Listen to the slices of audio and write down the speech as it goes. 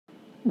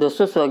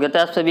दोस्तों स्वागत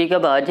है आप सभी का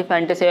बाजी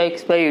फैंटेसी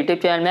एक्सपर्ट यूट्यूब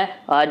चैनल में।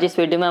 आज इस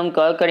वीडियो में हम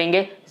कवर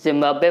करेंगे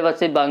जिम्बाब्वे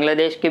वर्सेस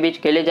बांग्लादेश के बीच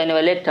खेले जाने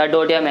वाले थर्ड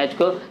ओडीआई मैच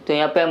को। तो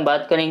यहाँ पे हम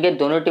बात करेंगे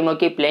दोनों टीमों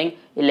की playing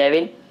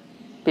 11,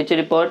 pitch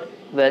report,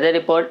 weather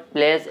report,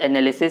 players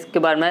analysis के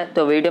बारे में।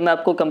 तो वीडियो में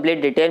आपको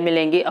कंप्लीट डिटेल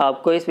मिलेंगी।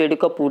 आपको इस वीडियो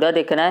को पूरा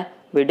देखना है,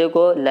 वीडियो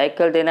को लाइक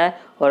कर देना है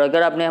और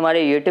अगर आपने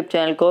हमारे यूट्यूब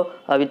चैनल को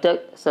अभी तक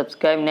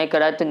सब्सक्राइब नहीं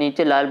करा है तो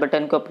नीचे लाल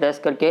बटन को प्रेस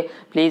करके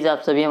प्लीज़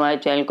आप सभी हमारे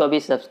चैनल को अभी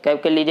सब्सक्राइब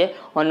कर लीजिए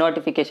और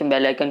नोटिफिकेशन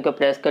बेल आइकन को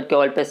प्रेस करके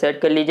ऑल पे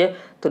सेट कर लीजिए।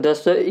 तो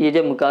दोस्तों ये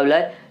जो मुकाबला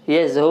है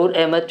ये ज़हूर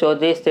अहमद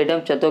चौधरी स्टेडियम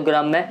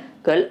चट्टग्राम में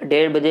कल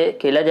 1:30 बजे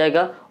खेला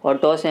जाएगा और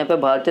टॉस यहाँ पर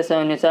भारतीय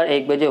समय अनुसार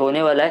 1 बजे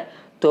होने वाला है।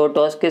 तो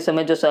टॉस के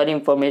समय जो सारी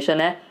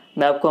इन्फॉर्मेशन है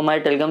मैं आपको हमारे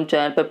टेलीग्राम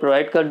चैनल पर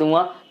प्रोवाइड कर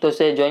दूंगा, तो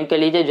उसे ज्वाइन कर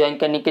लीजिए। ज्वाइन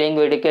करने के लिंक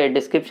वीडियो के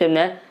डिस्क्रिप्शन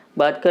में है।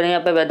 बात करें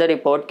यहाँ पे वेदर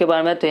रिपोर्ट के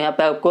बारे में तो यहाँ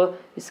पे आपको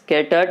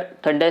स्कैटर्ड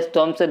थंडर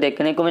स्टॉर्म से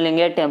देखने को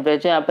मिलेंगे।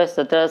 टेम्परेचर यहाँ पे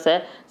 17 से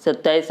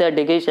 27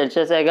 डिग्री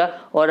सेल्सियस आएगा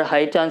और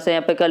हाई चांस है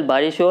यहाँ पे कल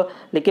बारिश हो,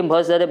 लेकिन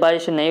बहुत ज़्यादा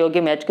बारिश नहीं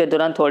होगी। मैच के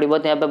दौरान थोड़ी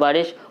बहुत यहाँ पे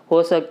बारिश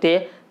हो सकती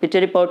है। पिच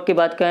रिपोर्ट की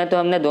बात करें तो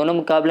हमने दोनों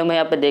मुकाबलों में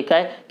यहाँ पे देखा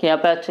है कि यहाँ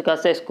पे अच्छा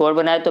खासा स्कोर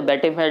बनाया, तो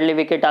बैटिंग फ्रेंडली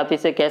विकेट आप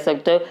इसे कह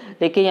सकते हो।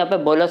 लेकिन यहाँ पे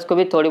बॉलर्स को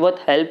भी थोड़ी बहुत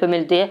हेल्प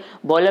मिलती है,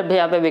 बॉलर भी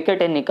यहाँ पे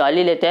विकेट निकाल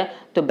ही लेते हैं।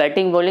 तो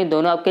बैटिंग बॉलिंग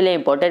दोनों आपके लिए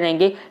इंपॉर्टेंट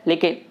रहेंगी,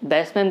 लेकिन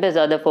बैट्समैन पे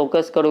ज़्यादा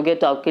फोकस करोगे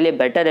तो आपके लिए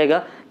बेटर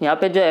रहेगा। यहाँ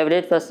पे जो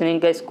एवरेज फर्स्ट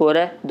इनिंग का स्कोर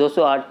है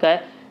 208 का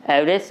है,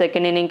 एवरेज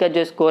सेकेंड इनिंग का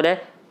जो स्कोर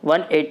है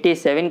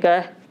 187 का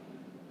है।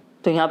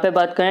 तो यहाँ पे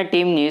बात करें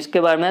टीम न्यूज़ के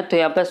बारे में तो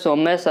यहाँ पे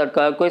सौम्य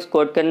सरकार को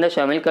स्क्वाड के अंदर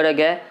शामिल करा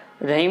गया है।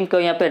 रहीम को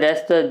यहाँ पे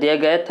रेस्ट दिया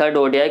गया है थर्ड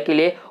ओडीआई के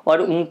लिए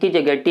और उनकी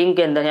जगह टीम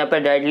के अंदर यहाँ पे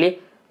डायरेक्टली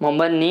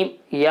मोहम्मद नीम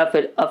या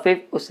फिर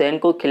आफिफ हुसैन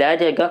को खिलाया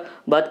जाएगा।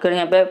 बात करें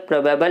यहाँ पे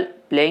प्रोबेबल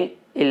प्लेइंग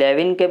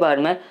 11 के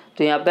बारे में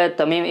तो यहाँ पे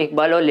तमीम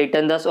इकबाल और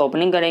लिटन दास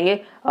ओपनिंग करेंगे।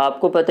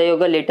 आपको पता ही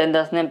होगा लिटन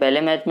दास ने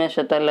पहले मैच में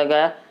शतक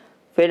लगाया,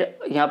 फिर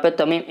यहाँ पे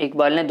तमीम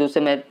इकबाल ने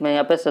दूसरे मैच में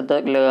यहाँ पे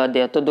शतक लगा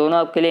दिया। तो दोनों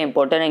आपके लिए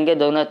इंपॉर्टेंट रहेंगे,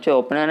 दोनों अच्छे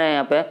ओपनर हैं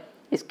यहाँ पे।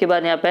 इसके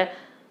बाद यहाँ पे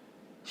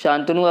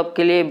शांतनु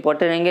आपके लिए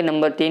इंपॉर्टेंट रहेंगे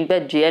नंबर 3 पे।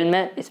 जीएल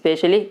में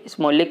स्पेशली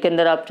स्मॉल लीग के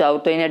अंदर आप चाहो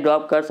तो इन्हें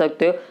ड्रॉप कर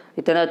सकते हो,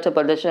 इतना अच्छा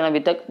प्रदर्शन अभी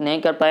तक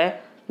नहीं कर पाए,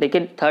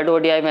 लेकिन थर्ड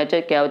ओडीआई मैच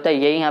है, क्या होता है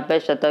यही यहाँ पे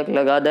शतक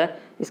लगा दे।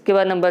 इसके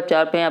बाद नंबर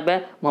 4 पे यहाँ पे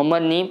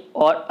मोहम्मद नीम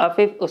और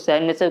आफिफ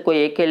हुसैन में से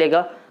कोई एक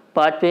खेलेगा।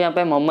 5 पे यहाँ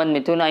पे मोहम्मद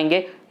मिथुन आएंगे।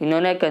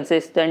 इन्होंने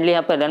कंसिस्टेंटली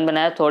यहाँ पर रन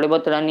बनाया, थोड़े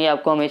बहुत रन ये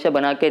आपको हमेशा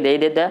बना के दे ही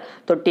देता है,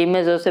 तो टीम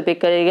में जोर से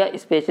पिक करेगा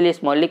स्पेशली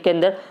स्मॉल लीग के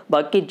अंदर।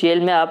 बाकी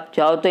जेल में आप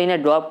चाहो तो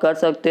इन्हें ड्रॉप कर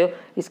सकते हो।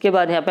 इसके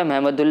बाद यहाँ पे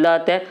महमूदुल्लाह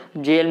आता है।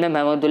 जेल में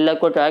महमूदुल्लाह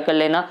को ट्राई कर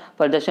लेना,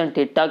 प्रदर्शन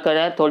ठीक ठाक कर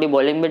रहे हैं, थोड़ी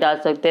बॉलिंग भी डाल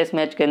सकते हैं इस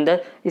मैच के अंदर।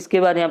 इसके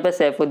बाद यहाँ पे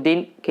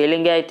सैफुद्दीन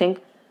खेलेंगे। आई थिंक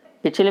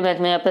पिछले मैच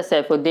में यहाँ पे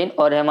सैफुद्दीन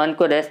और रहमान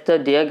को रेस्ट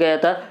दिया गया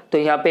था, तो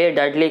यहाँ पे ये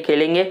डायरेक्टली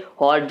खेलेंगे।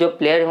 और जो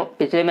प्लेयर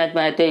पिछले मैच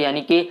में आए थे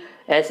यानी कि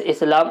एस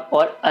इस्लाम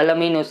और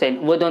अलमीन हुसैन,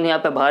 वो दोनों यहाँ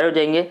पे बाहर हो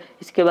जाएंगे।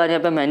 इसके बाद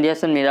यहाँ पे मेहंदी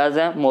हसन मिराज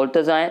हैं,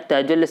 मुर्तज़ा हैं,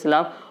 ताजुल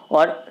इस्लाम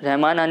और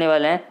रहमान आने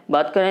वाले हैं।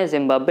 बात करें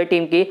जिम्बाब्वे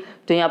टीम की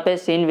तो यहाँ पे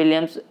सीन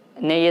विलियम्स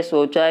ने ये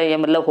सोचा है, ये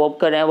मतलब होप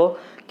कर रहे हैं वो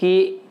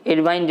कि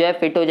इरवाइन जो है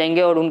फिट हो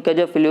जाएंगे और उनका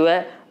जो फ्लू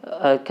है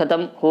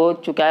ख़त्म हो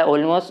चुका है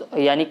ऑलमोस्ट,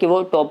 यानी कि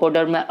वो टॉप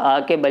ऑर्डर में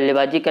आके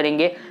बल्लेबाजी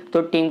करेंगे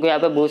तो टीम को यहाँ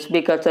पे बूस्ट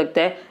भी कर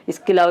सकते हैं।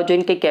 इसके अलावा जो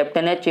इनके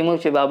कैप्टन है चिमू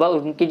शिबाबा,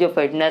 उनकी जो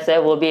फिटनेस है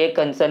वो भी एक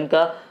कंसर्न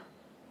का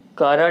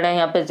कारण है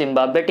यहाँ पे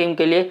जिम्बाब्वे टीम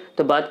के लिए।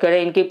 तो बात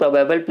करें इनकी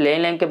प्रोबेबल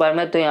प्लेइंग लाइन के बारे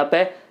में तो यहाँ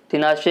पे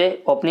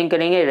तिनाशे ओपनिंग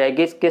करेंगे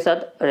रेगिस के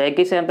साथ।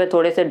 रेगिस यहाँ पे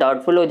थोड़े से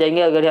डाउटफुल हो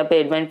जाएंगे, अगर यहाँ पे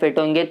एडवाइन फिट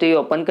होंगे तो ये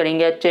ओपन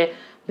करेंगे। अच्छे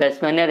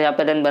बैट्समैन है, यहाँ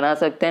पे रन बना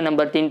सकते हैं।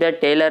 नंबर 3 पे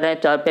टेलर है,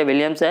 4 पे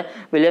विलियम्स है।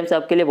 विलियम्स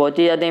आपके लिए बहुत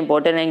ही ज़्यादा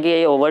इंपॉर्टेंट रहेंगे,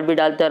 ये ओवर भी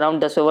डालते हैं,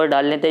 अराउंड 10 ओवर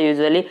डाल लेते हैं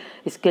यूजुअली।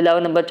 इसके अलावा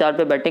नंबर 4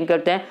 पे बैटिंग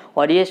करते हैं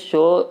और ये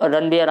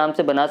रन भी आराम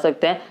से बना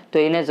सकते हैं, तो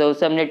इन्हें ज़रूर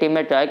से अपनी टीम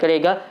में ट्राई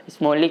करेगा।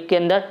 स्मॉल लीग के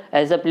अंदर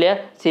एज अ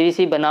प्लेयर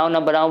सीवीसी बनाओ ना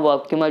बनाओ वो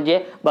आपकी मर्जी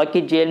है,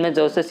 बाकी जेल में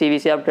ज़रूर से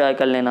सीवीसी आप ट्राई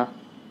कर लेना।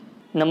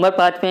 नंबर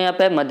 5 पे यहाँ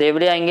पे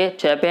मदेवरे आएंगे,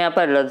 6 पे यहाँ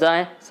पर रजा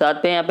हैं,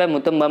 7 पे यहाँ पे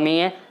मुतम्बमी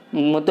है,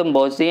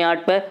 मुतम्बोसी हैं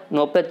 8 पे,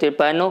 9 पे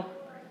त्रिपानो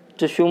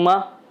चुशुमा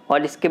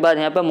और इसके बाद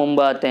यहाँ पे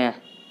मुंबई आते हैं।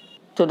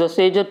 तो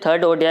दोस्तों ये जो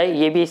थर्ड ओडीआई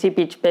ये भी इसी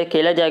पिच पे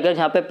खेला जाएगा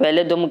जहाँ पे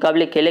पहले 2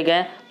 मुकाबले खेले गए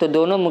हैं। तो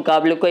दोनों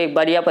मुकाबले को एक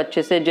बार आप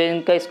अच्छे से जो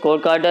इनका स्कोर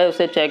कार्ड है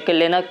उसे चेक कर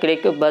लेना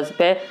क्रिक बस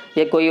पे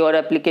या कोई और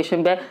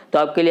एप्लीकेशन पे, तो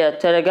आपके लिए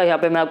अच्छा रहेगा। यहाँ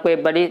पे मैं आपको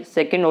एक बारी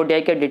सेकंड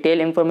ओडीआई के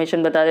डिटेल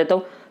इन्फॉर्मेशन बता देता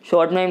हूँ।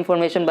 शॉर्ट में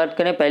इन्फॉर्मेशन बात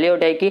करें पहले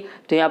ओडीआई की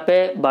तो यहाँ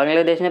पे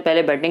बांग्लादेश ने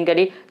पहले बैटिंग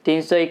करी,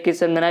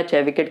 321 रन बनाए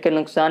 6 विकेट के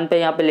नुकसान पे।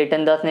 यहाँ पे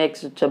लिटन दास ने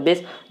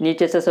 126,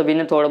 नीचे से सभी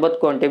ने थोड़ा बहुत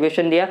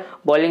कॉन्ट्रीब्यूशन दिया।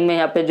 बॉलिंग में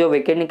यहाँ पे जो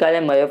विकेट निकाले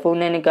मयफू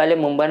ने निकाले,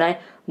 मुंबई ने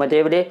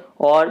मदेवरे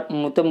और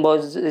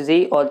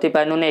मुतम्बोजी और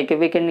तिपानो ने 1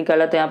 विकेट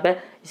निकाला था यहाँ पे।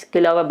 इसके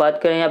अलावा बात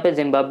करें यहाँ पे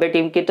जिम्बाब्वे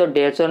टीम की तो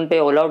 150 रन पे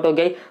ऑल आउट हो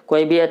गई,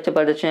 कोई भी अच्छा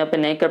प्रदर्शन यहाँ पे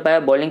नहीं कर पाया।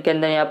 बॉलिंग के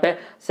अंदर यहाँ पे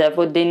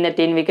सैफुद्दीन ने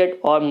 3 विकेट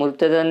और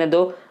मुर्तज़ा ने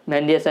 2,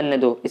 मेहंदी हसन ने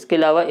 2। इसके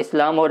अलावा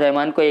इस्लाम और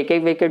रहमान को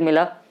 1-1 विकेट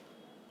मिला।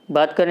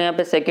 बात करें यहाँ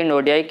पे सेकंड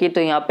ओडीआई की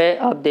तो यहाँ पे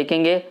आप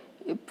देखेंगे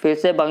फिर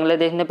से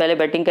बांग्लादेश ने पहले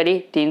बैटिंग करी,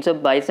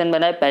 322 रन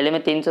बनाए, पहले में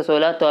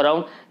 316, तो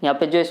अराउंड यहाँ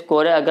पे जो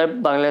स्कोर है, अगर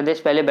बांग्लादेश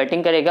पहले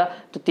बैटिंग करेगा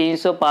तो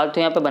 300 पार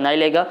तो यहाँ पे बना ही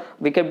लेगा।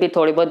 विकेट भी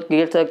थोड़ी बहुत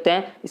गिर सकते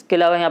हैं। इसके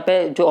अलावा यहाँ पे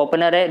जो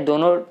ओपनर है,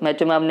 दोनों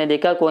मैचों में आपने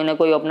देखा कोई ना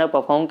कोई ओपनर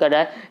परफॉर्म कर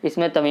रहा है।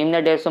 इसमें तमीम ने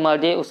 150 मार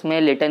दिए, उसमें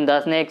लिटन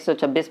दास ने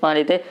 126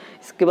 मारे थे।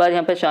 इसके बाद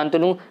यहाँ पे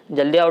शांतनु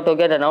जल्दी आउट हो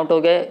गया, रन आउट हो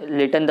गए,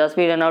 लिटन दास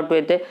भी रन आउट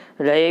हुए थे।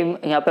 रहीम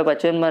यहाँ पे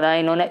 55 बनाए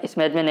इन्होंने, इस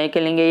मैच में नहीं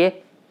खेलेंगे ये,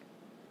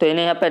 तो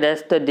इन्हें यहाँ पे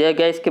रेस्ट दिया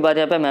गया। इसके बाद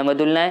यहाँ पे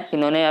महमदुल्ला है,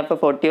 इन्होंने यहाँ पे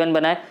 41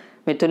 बनाए,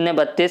 मिथुन ने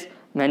 32,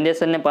 मेहंदी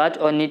हसन ने 5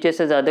 और नीचे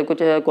से ज़्यादा कुछ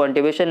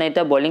कंट्रीब्यूशन नहीं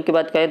था। बॉलिंग की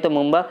बात करें तो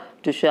मुंबा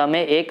चुशा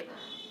में 1,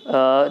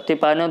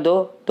 तिपानो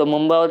 2, तो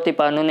मुंबा और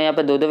तिपानो ने यहाँ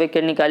पे 2-2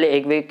 विकेट निकाले,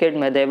 1 विकेट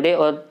महदेवरे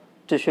और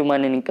चुशुमा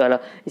ने निकाला।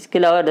 इसके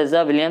अलावा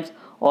रजा विलियम्स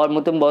और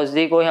मुतुम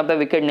बॉजी को यहाँ पे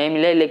विकेट नहीं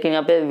मिले, लेकिन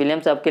यहाँ पे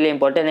विलियम्स आपके लिए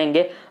इंपॉर्टेंट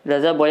रहेंगे।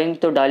 रजा बॉलिंग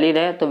तो डाल ही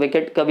रहे, तो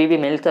विकेट कभी भी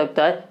मिल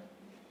सकता है,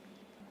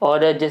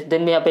 और जिस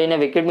दिन भी यहाँ पे इन्हें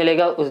विकेट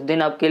मिलेगा उस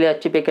दिन आपके लिए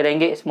अच्छी पिक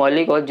रहेंगे स्मॉल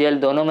लीग और जेएल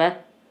दोनों में।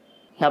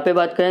 यहाँ पे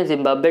बात करें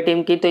जिम्बाब्वे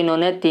टीम की, तो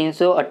इन्होंने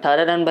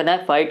 318 रन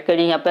बनाए, फाइट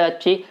करी यहाँ पे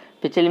अच्छी।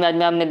 पिछले मैच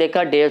में आपने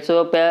देखा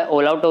 150 पे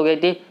ऑल आउट हो गई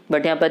थी,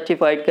 बट यहाँ पे अच्छी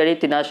फाइट करी,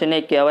 तिनाशे ने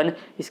 51।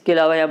 इसके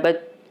अलावा यहाँ पे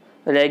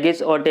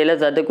रेगिस और टेलर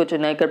ज़्यादा कुछ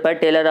नहीं कर पाए।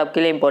 टेलर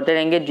आपके लिए इंपॉर्टेंट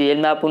रहेंगे, जीएल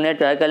में आप उन्हें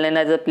ट्राई कर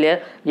लेना एज अ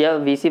प्लेयर, या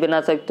वीसी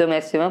बना सकते हो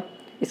मैक्सिमम।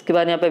 इसके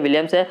बाद यहाँ पे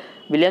विलियम्स है,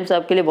 विलियम्स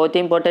आपके लिए बहुत ही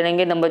इंपॉर्टेंट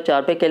रहेंगे, नंबर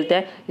 4 पे खेलते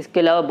हैं। इसके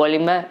अलावा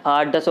बॉलिंग में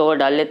 8-10 ओवर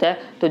डाल लेता है,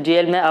 तो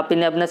जीएल में आप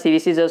इन्हें अपना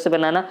सीवीसी जरूर से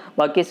बनाना,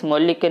 बाकी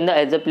स्मॉल लीग के अंदर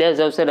एज अ प्लेयर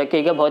जरूर से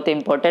रखिएगा, बहुत ही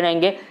इंपॉर्टेंट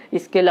रहेंगे।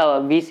 इसके अलावा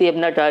वीसी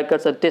अपना ट्राई कर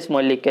सकते हैं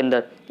स्मॉल लीग के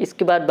अंदर।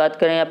 इसके बाद बात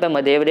करें यहाँ पे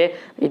मदेवरे,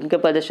 इनका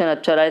प्रदर्शन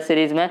अच्छा रहा है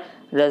सीरीज़ में,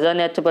 रजा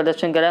ने अच्छा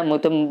प्रदर्शन करा,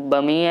 मुतुम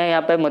बमी है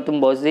यहाँ पे, मुतुम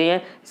बॉजी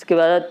है। इसके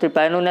बाद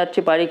त्रिपानो ने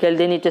अच्छी पारी खेल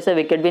दी, नीचे से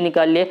विकेट भी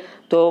निकाल लिए,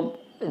 तो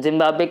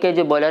जिम्बाब्वे के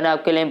जो बॉलर हैं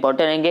आपके लिए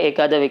इंपॉर्टेंट रहेंगे, एक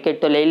आधा विकेट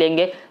तो ले ही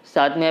लेंगे,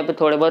 साथ में यहाँ पे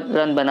थोड़े बहुत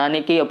रन बनाने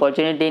की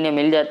अपॉर्चुनिटी इन्हें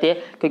मिल जाती है,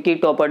 क्योंकि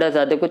टॉप ऑर्डर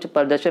ज़्यादा कुछ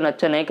प्रदर्शन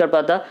अच्छा नहीं कर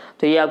पाता,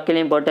 तो ये आपके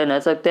लिए इंपॉर्टेंट रह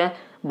सकते हैं।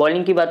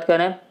 बॉलिंग की बात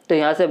करें तो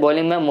यहाँ से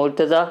बॉलिंग में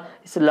मुर्तज़ा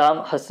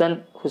इस्लाम हसन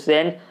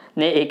हुसैन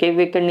ने 1-1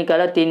 विकेट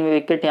निकाला, 3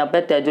 विकेट यहाँ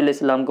पे तेजुल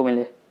इस्लाम को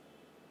मिले।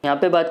 यहाँ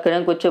पे बात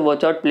करें कुछ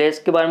वॉच आउट प्लेयर्स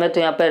के बारे में, तो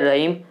यहाँ पे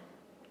रहीम,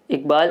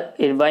 इकबाल,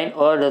 इरवाइन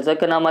और रजा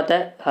का नाम आता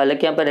है,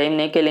 हालांकि यहाँ पर रहीम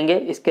नहीं खेलेंगे।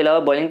 इसके अलावा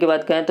बॉलिंग की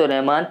बात करें तो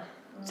रहमान,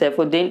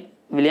 सैफुद्दीन,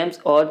 विलियम्स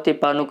और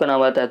तिपानो का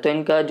नाम आता है। तो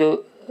इनका जो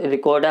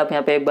रिकॉर्ड है आप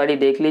यहाँ पे एक बारी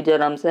देख लीजिए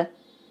आराम से।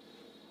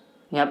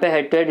 यहाँ पे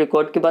हेड टू हेड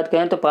रिकॉर्ड की बात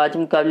करें तो 5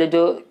 मुकाबले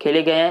जो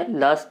खेले गए हैं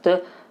लास्ट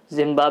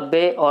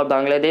जिम्बाब्वे और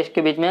बांग्लादेश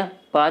के बीच में,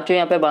 5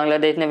 यहाँ पे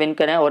बांग्लादेश ने विन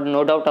करे हैं, और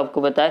नो डाउट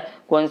आपको बताए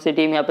कौन सी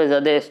टीम यहाँ पे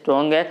ज़्यादा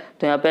स्ट्रॉन्ग है,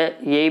 तो यहाँ पे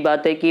यही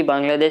बात है कि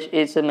बांग्लादेश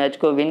इस मैच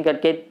को विन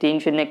करके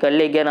 3-0 कर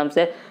लेगी आराम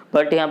से।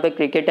 बट यहाँ पे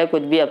क्रिकेट है,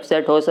 कुछ भी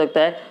अपसेट हो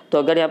सकता है। तो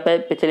अगर यहाँ पे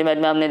पिछले मैच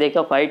में आपने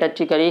देखा फाइट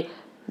अच्छी करी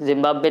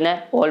जिम्बाब्वे ने,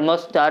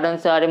 ऑलमोस्ट 4 रन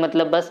से आ रहे,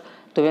 मतलब बस,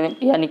 तो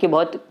यानी कि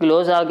बहुत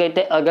क्लोज आ गए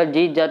थे। अगर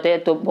जीत जाते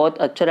तो बहुत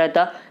अच्छा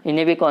रहता,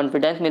 इन्हें भी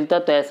कॉन्फिडेंस मिलता,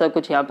 तो ऐसा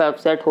कुछ यहाँ पे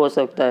अपसेट हो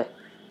सकता है।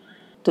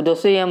 तो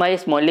दोस्तों ये हमारी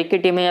स्मॉल लीग की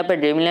टीम है। यहाँ पे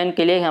ड्रीम इलेवन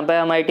के लिए यहाँ पे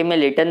हमारी टीम में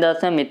लिटन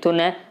दास है, मिथुन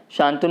है,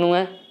 शांतनु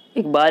है,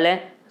 इकबाल है,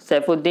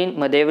 सैफुद्दीन,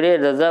 मदेवरे,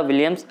 रजा,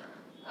 विलियम्स,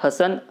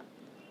 हसन,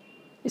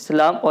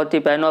 इस्लाम और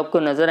तिपानो आपको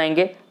नजर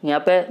आएंगे। यहाँ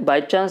पे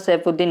बाई चांस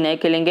सैफुद्दीन नहीं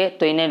खेलेंगे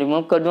तो इन्हें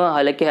रिमूव कर दूँगा,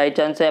 हालांकि हाई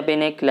चांस है यहाँ पे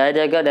इन्हें खिलाया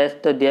जाएगा,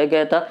 रेस्ट तो दिया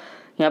गया था।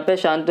 यहाँ पे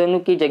शांतनु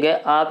की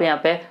जगह आप यहाँ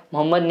पे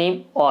मोहम्मद नीम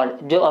और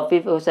जो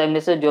अफीफ हुसैन में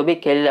से जो भी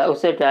खेल रहा है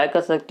उसे ट्राई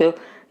कर सकते हो,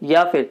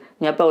 या फिर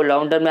यहाँ पे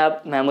ऑलराउंडर में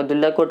आप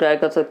महमदुल्ला को ट्राई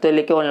कर सकते हो,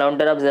 लेकिन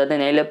ऑलराउंडर आप ज़्यादा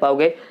नहीं ले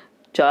पाओगे,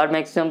 4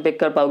 मैक्सिमम पिक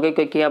कर पाओगे,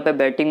 क्योंकि यहाँ पे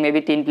बैटिंग में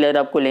भी 3 प्लेयर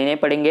आपको लेने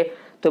पड़ेंगे।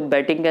 तो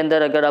बैटिंग के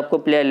अंदर अगर आपको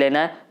प्लेयर लेना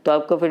है तो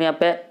आपको फिर यहाँ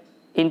पे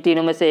इन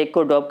तीनों में से एक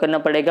को ड्रॉप करना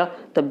पड़ेगा,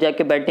 तब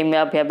जाके बैटिंग में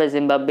आप यहाँ पे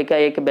जिम्बाब्वे का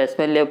एक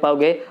बैट्समैन ले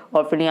पाओगे,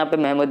 और फिर यहाँ पे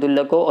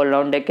महमदुल्ला को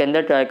ऑलराउंडर के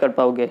अंदर ट्राई कर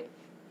पाओगे।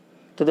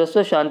 तो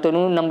दोस्तों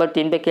शांतनु नंबर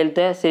 3 पे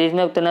खेलते हैं। सीरीज़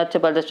में उतना अच्छा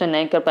प्रदर्शन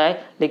नहीं कर पाए,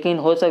 लेकिन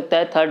हो सकता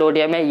है थर्ड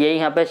ओडीआई में ये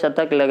यहाँ पे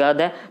शतक लगा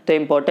दें, तो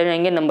इंपॉर्टेंट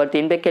रहेंगे, नंबर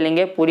 3 पे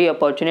खेलेंगे, पूरी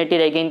अपॉर्चुनिटी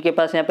रहेगी इनके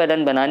पास यहाँ पे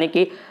रन बनाने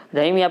की।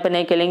 रहीम यहाँ पे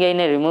नहीं खेलेंगे,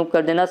 इन्हें रिमूव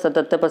कर देना,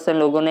 77%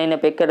 लोगों ने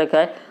इन्हें पिक कर रखा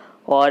है,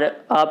 और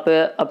आप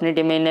अपनी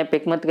टीम में इन्हें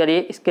पिक मत करिए।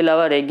 इसके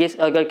अलावा रेगिस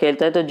अगर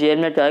खेलता है तो जीएल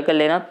में ट्राई कर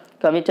लेना,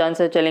 कम ही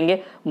चांसेस चलेंगे।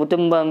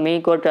 मुतुम्बमी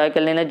को ट्राई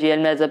कर लेना जीएल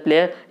में एज अ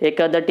प्लेयर,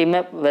 एक आधा टीम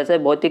में वैसे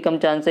बहुत ही कम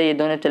चांस है ये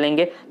दोनों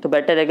चलेंगे, तो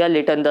बेटर रहेगा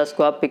लिटन दास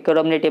को आप पिक करो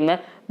अपनी टीम में।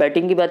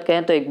 बैटिंग की बात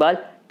करें तो इकबाल,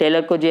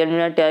 टेलर को जीएल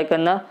में ट्राई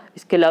करना।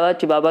 इसके अलावा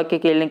चिबाबा के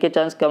खेलने के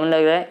चांस कम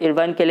लग रहा है।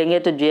 इरवान खेलेंगे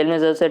तो जीएल में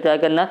ज़रूर से ट्राई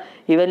करना,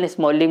 इवन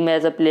स्मॉल लीग में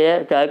एज अ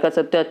प्लेयर ट्राई कर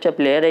सकते हो, अच्छा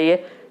प्लेयर है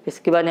ये।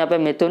 इसके बाद यहाँ पे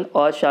मिथुन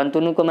और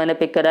शांतनु को मैंने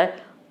पिक करा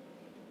है।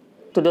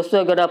 तो दोस्तों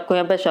अगर आपको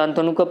यहाँ पे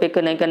शांतनु को पिक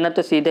नहीं करना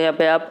तो सीधे यहाँ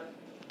पे आप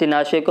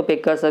तिनाशे को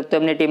पिक कर सकते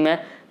हो अपनी टीम में,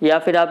 या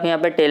फिर आप यहाँ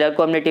पे टेलर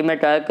को अपनी टीम में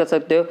ट्राई कर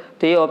सकते हो,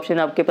 तो ये ऑप्शन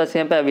आपके पास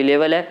यहाँ पे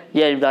अवेलेबल है,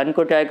 या इरफान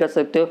को ट्राई कर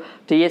सकते हो,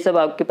 तो ये सब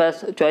आपके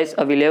पास चॉइस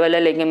अवेलेबल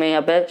है। लेकिन मैं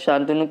यहाँ पे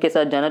शांतनु के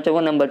साथ जाना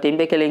चाहूँगा, नंबर 3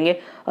 पे खेलेंगे,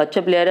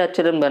 अच्छा प्लेयर है,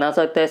 अच्छे रन बना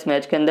सकता है इस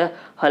मैच के अंदर।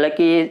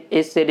 हालाँकि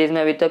इस सीरीज़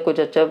में अभी तक कुछ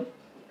अच्छा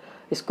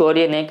स्कोर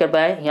ये नहीं कर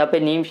पाए। यहाँ पे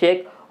नीम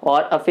शेख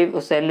और अफीफ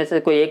हुसैन में से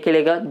कोई एक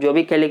खेलेगा, जो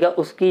भी खेलेगा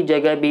उसकी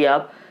जगह भी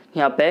आप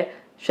यहाँ पे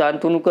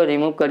शांतनु को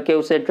रिमूव करके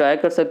उसे ट्राई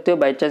कर सकते हो।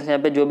 बाई चांस यहाँ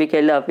पे जो भी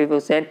खेल रहा है, आफिफ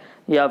हुसैन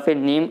या फिर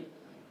नीम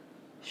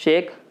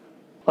शेख।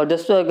 और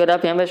दोस्तों अगर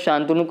आप यहाँ पे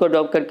शांतनु को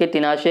ड्रॉप करके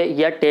तिनाशे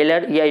या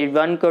टेलर या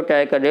इरफान को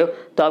ट्राई कर रहे हो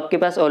तो आपके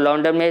पास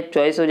ऑलराउंडर में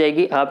चॉइस हो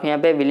जाएगी। आप यहाँ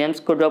पे विलियम्स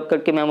को ड्रॉप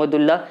करके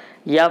महमूदुल्लाह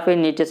या फिर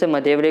नीचे से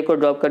मधेवरे को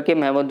ड्रॉप करके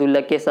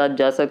महमूदुल्लाह के साथ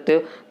जा सकते हो।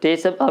 तो ये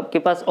सब आपके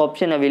पास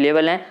ऑप्शन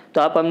अवेलेबल हैं।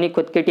 तो आप अपनी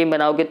खुद की टीम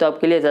बनाओगे तो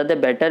आपके लिए ज़्यादा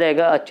बेटर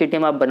रहेगा, अच्छी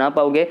टीम आप बना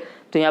पाओगे।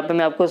 तो यहाँ पे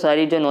मैं आपको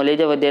सारी जो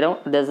नॉलेज है वो दे रहा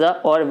हूँ। रज़ा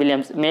और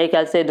विलियम्स मेरे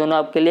ख्याल से दोनों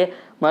आपके लिए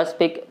मस्ट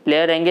पिक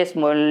प्लेयर रहेंगे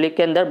स्मॉल लीग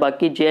के अंदर।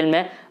 बाकी जेल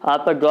में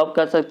आप ड्रॉप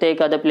कर सकते हैं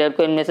एक आधा प्लेयर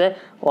को इनमें से,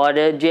 और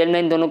जेल में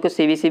इन दोनों को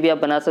सीवीसी भी आप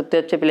बना सकते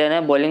हो। अच्छे प्लेयर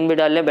हैं, बॉलिंग भी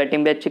डाल लें,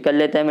 बैटिंग भी अच्छी कर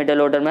लेते हैं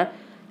मिडल ऑर्डर में।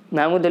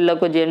 महमूदुल्लाह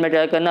को जेल में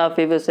ट्राई करना,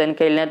 आफिफ हुसैन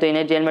खेलना है तो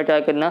इन्हें जेल में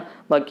ट्राई करना।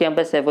 बाकी यहाँ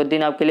पे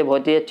सैफुद्दीन आपके लिए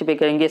बहुत ही अच्छी पिक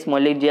करेंगे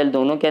स्मॉल लीग जेल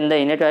दोनों के अंदर,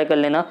 इन्हें ट्राई कर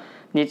लेना।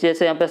 नीचे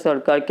से यहाँ पे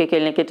सरकार के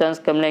खेलने के चांस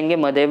कम रहेंगे।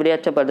 मधेवरे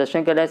अच्छा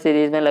प्रदर्शन कर रहा है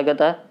सीरीज़ में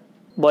लगातार।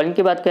 बॉलिंग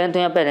की बात करें तो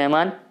यहाँ पे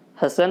रहमान,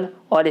 हसन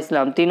और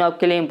इस्लाम तीनों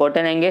आपके लिए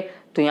इंपॉर्टेंट रहेंगे।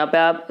 तो यहाँ पे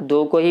आप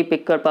दो को ही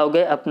पिक कर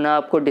पाओगे, अपना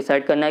आपको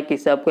डिसाइड करना है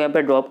किससे आपको यहाँ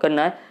पे ड्रॉप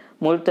करना है।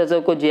 मुर्तज़ा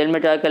को जेल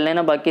में ट्राई कर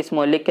लेना, बाकी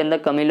स्मॉल लीग के अंदर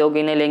कम ही लोग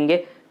इन्हें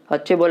लेंगे।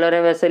 अच्छे बॉलर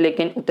है वैसे,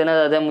 लेकिन उतना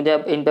ज़्यादा मुझे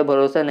अब इन पर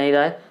भरोसा नहीं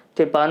रहा है।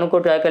 तिरपानू को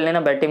ट्राई कर लेना,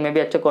 बैटिंग में भी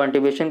अच्छा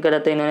कंट्रीब्यूशन करा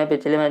था इन्होंने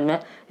पिछले मैच में।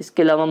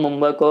 इसके अलावा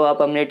मुंबई को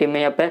आप अपनी टीम में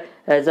यहाँ पे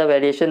एज अ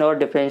वेरिएशन और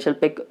डिफरेंशियल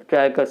पिक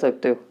ट्राई कर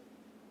सकते हो।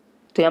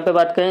 तो यहाँ पे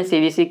बात करें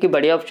सीवीसी की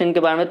बढ़िया ऑप्शन के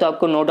बारे में तो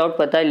आपको नो डाउट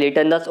पता है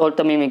लिटन दास और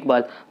तमीम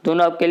इकबाल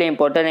दोनों आपके लिए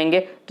इंपॉर्टेंट रहेंगे।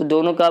 तो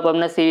दोनों का आप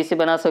अपना सीवीसी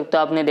बना सकते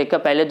हो। आपने देखा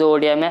पहले 2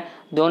 ओडीआई में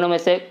दोनों में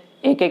से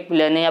एक एक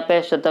प्लेयर ने यहाँ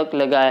पे शतक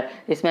लगाया है।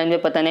 इस मैच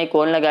में पता नहीं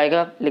कौन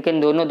लगाएगा, लेकिन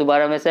दोनों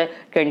दोबारा में से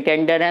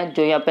कंटेंडर हैं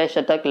जो यहाँ पे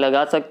शतक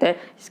लगा सकते हैं।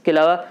 इसके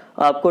अलावा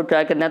आपको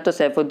ट्राई करना है तो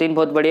सैफुद्दीन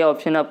बहुत बढ़िया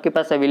ऑप्शन आपके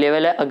पास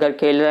अवेलेबल है। अगर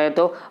खेल रहे हैं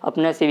तो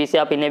अपना सीवीसी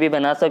आप इन्हें भी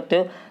बना सकते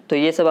हो। तो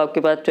ये सब आपके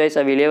पास चॉइस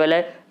अवेलेबल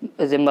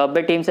है।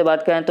 जिम्बाब्वे टीम से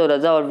बात करें तो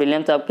रज़ा और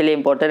विलियम्स आपके लिए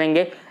इंपॉर्टेंट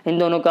रहेंगे। इन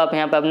दोनों का आप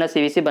यहाँ पर अपना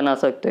सीवीसी बना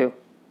सकते हो।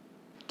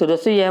 तो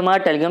दोस्तों ये हमारा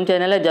टेलीग्राम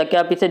चैनल है, जाके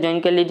आप इसे ज्वाइन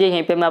कर लीजिए।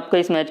 यहीं पे मैं आपको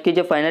इस मैच की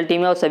जो फाइनल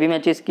टीम है और सभी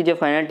मैचेस की जो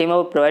फाइनल टीम है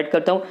वो प्रोवाइड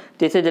करता हूँ।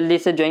 तो इसे जल्दी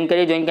से ज्वाइन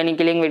करिए। ज्वाइन करने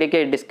के लिंक वीडियो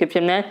के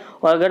डिस्क्रिप्शन में है।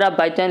 और अगर आप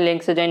बाई चांस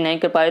लिंक से ज्वाइन नहीं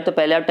कर पा रहे तो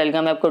पहले आप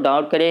टेलीग्राम ऐप को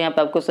डाउनलोड करिए। यहाँ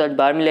पे आपको सर्च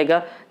बार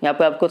मिलेगा, यहाँ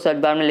पे आपको सर्च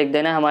बार में लिख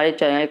देना है हमारे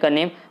चैनल का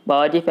नेम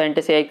बाबाजी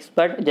फैंटेसी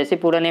एक्सपर्ट। जैसे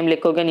पूरा नेम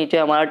लिखोगे नीचे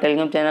हमारा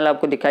टेलीग्राम चैनल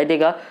आपको दिखाई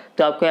देगा।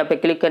 तो आपको यहाँ पे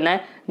क्लिक करना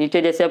है।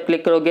 नीचे जैसे आप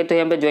क्लिक करोगे तो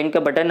यहाँ पे ज्वाइन का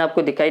बटन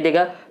आपको दिखाई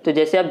देगा। तो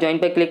जैसे आप ज्वाइन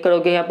पे क्लिक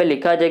करोगे यहाँ पे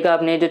लिखा आ जाएगा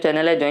आपने जो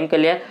चैनल है ज्वाइन कर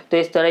लिया। तो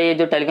इस तरह ये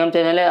जो टेलीग्राम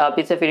चैनल है आप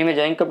इसे फ्री में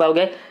ज्वाइन कर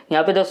पाओगे।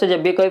 यहाँ पे दोस्तों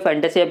जब भी कोई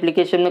फैंटेसी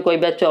एप्लीकेशन में कोई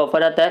भी अच्छा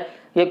ऑफर आता है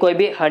या कोई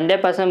भी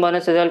 100%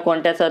 बोनस रिजल्ट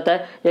कॉन्टेस्ट आता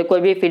है या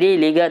कोई भी फ्री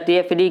लीग आती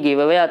है, फ्री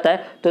गिव अवे आता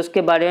है, तो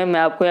उसके बारे में मैं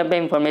आपको यहाँ पे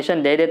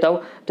इन्फॉर्मेशन दे देता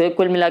हूँ। तो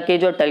कुल मिला के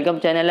जो टेलीग्राम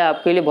चैनल है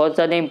आपके लिए बहुत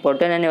ज़्यादा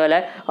इंपॉर्टेंट रहने वाला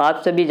है।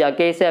 आप सभी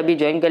जाके इसे अभी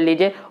ज्वाइन कर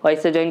लीजिए और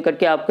इसे ज्वाइन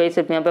करके आपका ही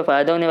सिर्फ यहाँ पे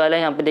फ़ायदा होने वाला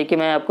है। यहाँ पे देखिए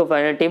मैं आपको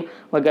फाइनल टीम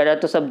वगैरह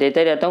तो सब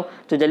देते रहता हूँ।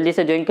 तो जल्दी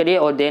से ज्वाइन करिए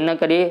और देर ना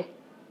करिए।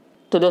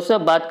 तो दोस्तों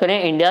अब बात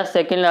करें India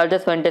second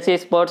largest fantasy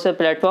sports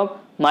platform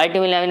my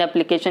team 11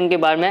 application के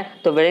बारे में।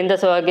 तो वीरेंद्र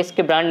सहवाग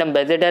इसके ब्रांड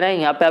एम्बेसडर हैं।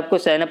 यहाँ पे आपको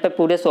साइनअप पे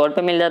पूरे 100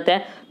 रुपये मिल जाते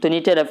हैं। तो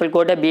नीचे रेफरल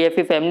कोड है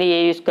BFE फैमिली,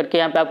 ये यूज़ करके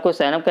यहाँ पे आपको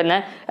साइनअप करना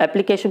है।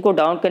 एप्लीकेशन को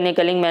डाउनलोड करने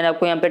का लिंक मैंने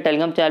आपको यहाँ पे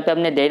टेलीग्राम चैनल पे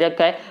अपने दे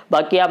रखा है।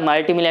 बाकी आप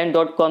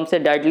myteam11.com से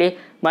डायरेक्टली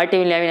माई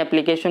टीम 11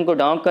 एप्लीकेशन को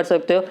डाउनलोड कर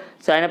सकते हो।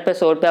 साइनअप पे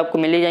 100 रुपये आपको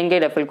मिल ही जाएंगे।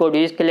 रेफरल कोड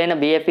यूज़ कर लेना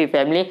BFE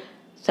फैमिली।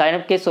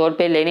 साइनअप के 100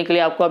 रुपये लेने के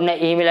लिए आपको अपना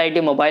email ID,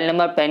 mobile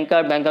number, pan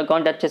card, bank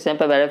account अच्छे से यहाँ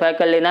पे वेरीफाई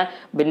कर लेना है।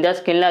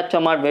 बिंदास खेलना, अच्छा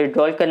अमाउंट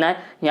विड्रॉल करना है।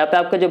 यहाँ पे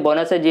आपका जो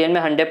बोनस है GN में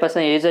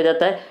 100% यूज हो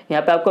जाता है।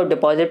 यहाँ पे आपको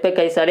डिपॉजिट पे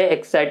कई सारे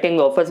एक्साइटिंग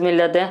ऑफर्स मिल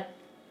जाते हैं।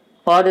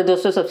 और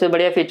दोस्तों सबसे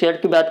बढ़िया फीचर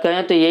की बात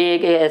करें तो ये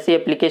एक ऐसी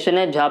एप्लीकेशन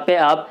है जहाँ पे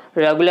आप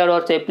रेगुलर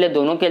और सेफ प्ले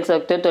दोनों खेल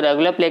सकते हो। तो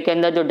रेगुलर प्ले के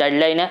अंदर जो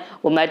डेडलाइन है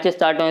वो मैच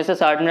स्टार्ट होने से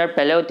 60 मिनट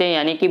पहले होती है,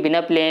 यानी कि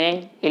बिना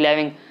प्लेइंग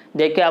 11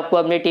 देख के आपको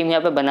अपनी टीम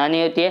यहाँ पे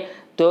बनानी होती है।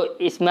 तो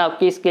इसमें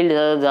आपकी स्किल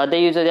ज़्यादा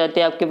यूज़ हो जाती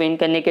है, आपके विन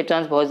करने के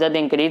चांस बहुत ज़्यादा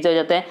इंक्रीज हो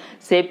जाते हैं।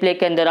 सेफ प्ले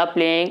के अंदर आप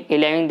प्लेइंग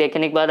 11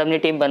 देखने के बाद अपनी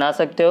टीम बना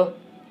सकते हो।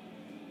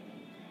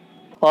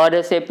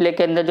 और सेफ प्ले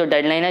के अंदर जो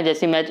डेडलाइन है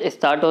जैसे मैच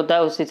स्टार्ट होता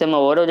है उसी समय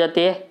ओवर हो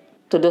जाती है।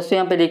 तो दोस्तों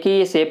यहाँ पे देखिए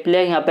ये सेफ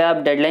प्ले, यहाँ पे आप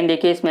डेडलाइन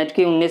देखिए इस मैच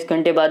की 19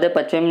 घंटे बाद है,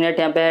 55 मिनट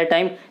यहाँ पे है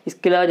टाइम।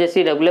 इसके अलावा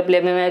जैसे रेगुलर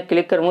प्ले में मैं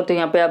क्लिक करूँ तो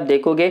यहाँ पे आप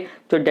देखोगे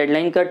तो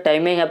डेडलाइन का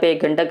टाइम है यहाँ पे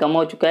 1 घंटा कम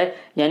हो चुका है,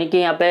 यानी कि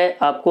यहाँ पे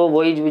आपको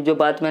वही जो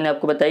बात मैंने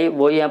आपको बताई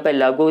वही यहाँ पे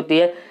लागू होती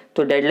है।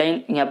 तो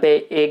डेडलाइन यहाँ पे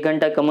 1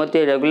 घंटा कम होती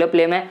है रेगुलर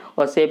प्ले में,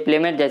 और सेफ प्ले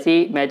में जैसे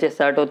ही मैच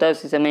स्टार्ट होता है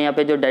उसी समय यहाँ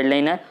पे जो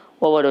डेडलाइन है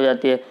ओवर हो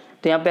जाती है।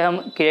 तो यहाँ पे हम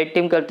क्रिएट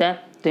टीम करते हैं।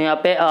 तो यहाँ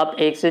पे आप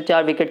 1 से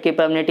 4 विकेट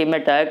कीपर अपनी टीम में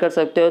ट्राई कर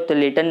सकते हो। तो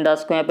लिटन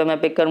दास को यहाँ पे मैं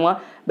पिक करूँगा।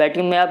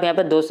 बैटिंग में आप यहाँ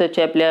पे 2 से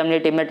 6 प्लेयर अपनी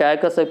टीम में ट्राई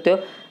कर सकते हो।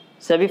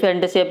 सभी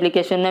फैंटेसी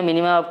एप्लीकेशन में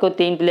मिनिमम आपको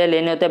 3 प्लेयर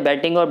लेने होते हैं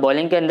बैटिंग और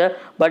बॉलिंग के अंदर,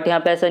 बट यहाँ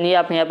पे ऐसा नहीं है।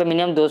 आप यहाँ पे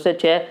मिनिमम 2 से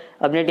 6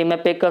 अपनी टीम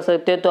में पिक कर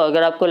सकते हो। तो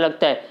अगर आपको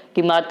लगता है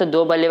कि मात्र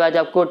 2 बल्लेबाज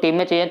आपको टीम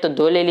में चाहिए तो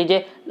 2 ले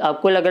लीजिए।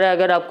 आपको लग रहा है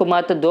अगर आपको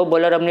मात्र 2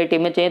 बॉलर अपनी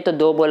टीम में चाहिए तो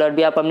 2 बॉलर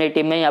भी आप अपनी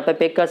टीम में यहाँ पे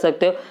पिक कर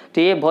सकते हो।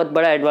 तो ये बहुत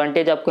बड़ा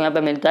एडवांटेज आपको यहाँ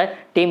पे मिलता है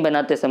टीम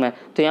बनाते समय।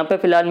 तो यहाँ पे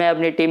फिलहाल मैं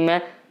अपनी टीम में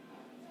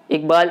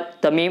इकबाल,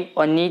 तमीम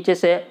और नीचे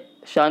से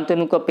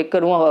शांतनु को पिक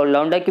करूँगा।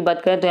 ऑलराउंडर की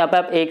बात करें तो यहाँ पे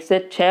आप 1 से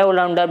 6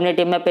 ऑलराउंडर अपनी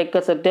टीम में पिक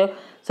कर सकते हो।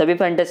 सभी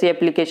फैंटेसी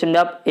एप्लीकेशन में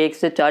आप 1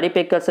 से 4 ही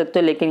पिक कर सकते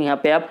हो, लेकिन यहाँ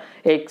पे आप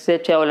 1 से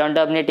 6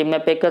 ऑलराउंडर अपनी टीम में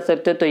पिक कर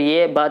सकते हो। तो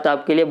ये बात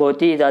आपके लिए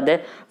बहुत ही ज़्यादा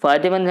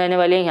फ़ायदेमंद रहने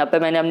वाली है। यहाँ पे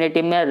मैंने अपनी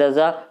टीम में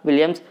रज़ा,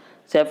 विलियम्स,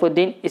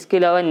 सैफुद्दीन, इसके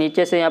अलावा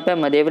नीचे से यहाँ पे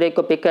मदेवरे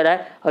को पिक करा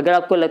है। अगर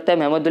आपको लगता है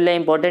महमूदुल्लाह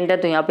इंपॉर्टेंट है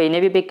तो यहाँ पे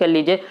इन्हें भी पिक कर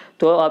लीजिए,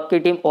 तो आपकी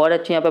टीम और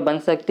अच्छी यहाँ पे बन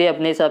सकती है।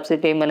 अपने हिसाब से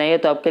टीम बनाइए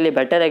तो आपके लिए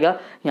बेटर रहेगा।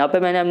 यहाँ पे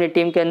मैंने अपनी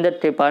टीम के अंदर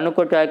त्रिपानु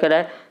को ट्राई करा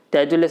है,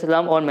 ताजुल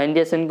इस्लाम और मेहंदी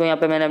हसन को यहाँ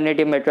पे मैंने अपनी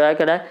टीम में ट्राई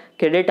करा है।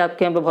 क्रेडिट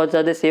आपके यहाँ पे बहुत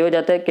ज़्यादा सेव हो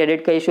जाता है,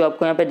 क्रेडिट का इशू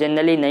आपको यहाँ पे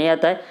जनरली नहीं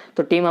आता है।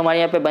 तो टीम हमारे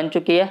यहाँ पे बन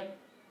चुकी है।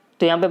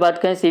 तो यहाँ पे बात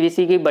करें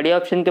सीवीसी की बढ़िया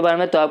ऑप्शन के बारे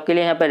में, तो आपके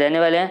लिए यहाँ पे रहने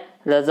वाले हैं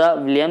रज़ा,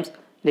 विलियम्स,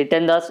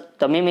 लिटन दास,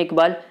 तमीम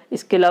इकबाल।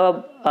 इसके अलावा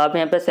आप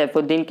यहाँ पे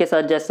सैफुद्दीन के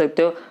साथ जा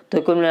सकते हो।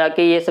 तो कुल मिला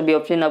के ये सभी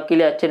ऑप्शन आपके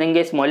लिए अच्छे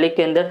रहेंगे स्मॉल लीग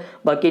के अंदर।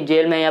 बाकी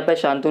जेल में यहाँ पे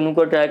शांतनु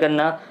को ट्राई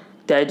करना,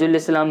 ताजुल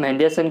इस्लाम,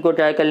 मेहंदी हसन को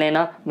ट्राई कर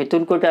लेना,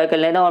 मिथुन को ट्राई कर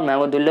लेना और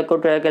महमूदुल्लाह को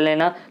ट्राई कर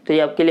लेना, तो ये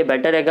आपके लिए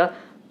बेटर रहेगा।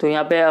 तो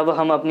यहाँ पे अब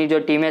हम अपनी जो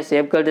टीम है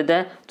सेव कर देते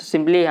हैं। तो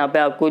सिंपली यहाँ पे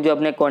आपको जो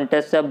अपने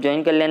कॉन्टेस्ट से अब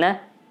ज्वाइन कर लेना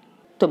है।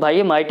 तो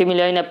भाई मल्टी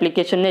मिलियन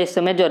एप्लीकेशन में इस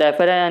समय जो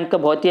रेफर है इनका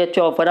बहुत ही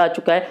अच्छा ऑफर आ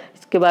चुका है।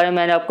 इसके बारे में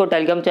मैंने आपको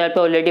टेलीग्राम चैनल पे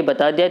ऑलरेडी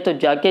बता दिया है। तो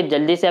जाके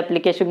जल्दी से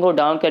एप्लीकेशन को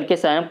डाउन करके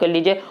साइन अप कर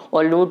लीजिए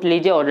और लूट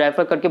लीजिए और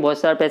रेफर करके बहुत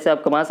सारे पैसे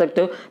आप कमा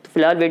सकते हो। तो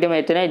फिलहाल वीडियो में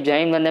इतना ही। जय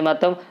हिंद, वंदे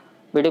मातरम।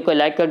 वीडियो को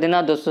लाइक कर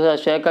देना, दोस्तों के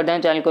साथ शेयर कर देना,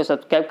 चैनल को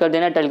सब्सक्राइब कर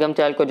देना, टेलीग्राम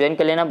चैनल को ज्वाइन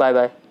कर लेना। Bye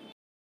bye.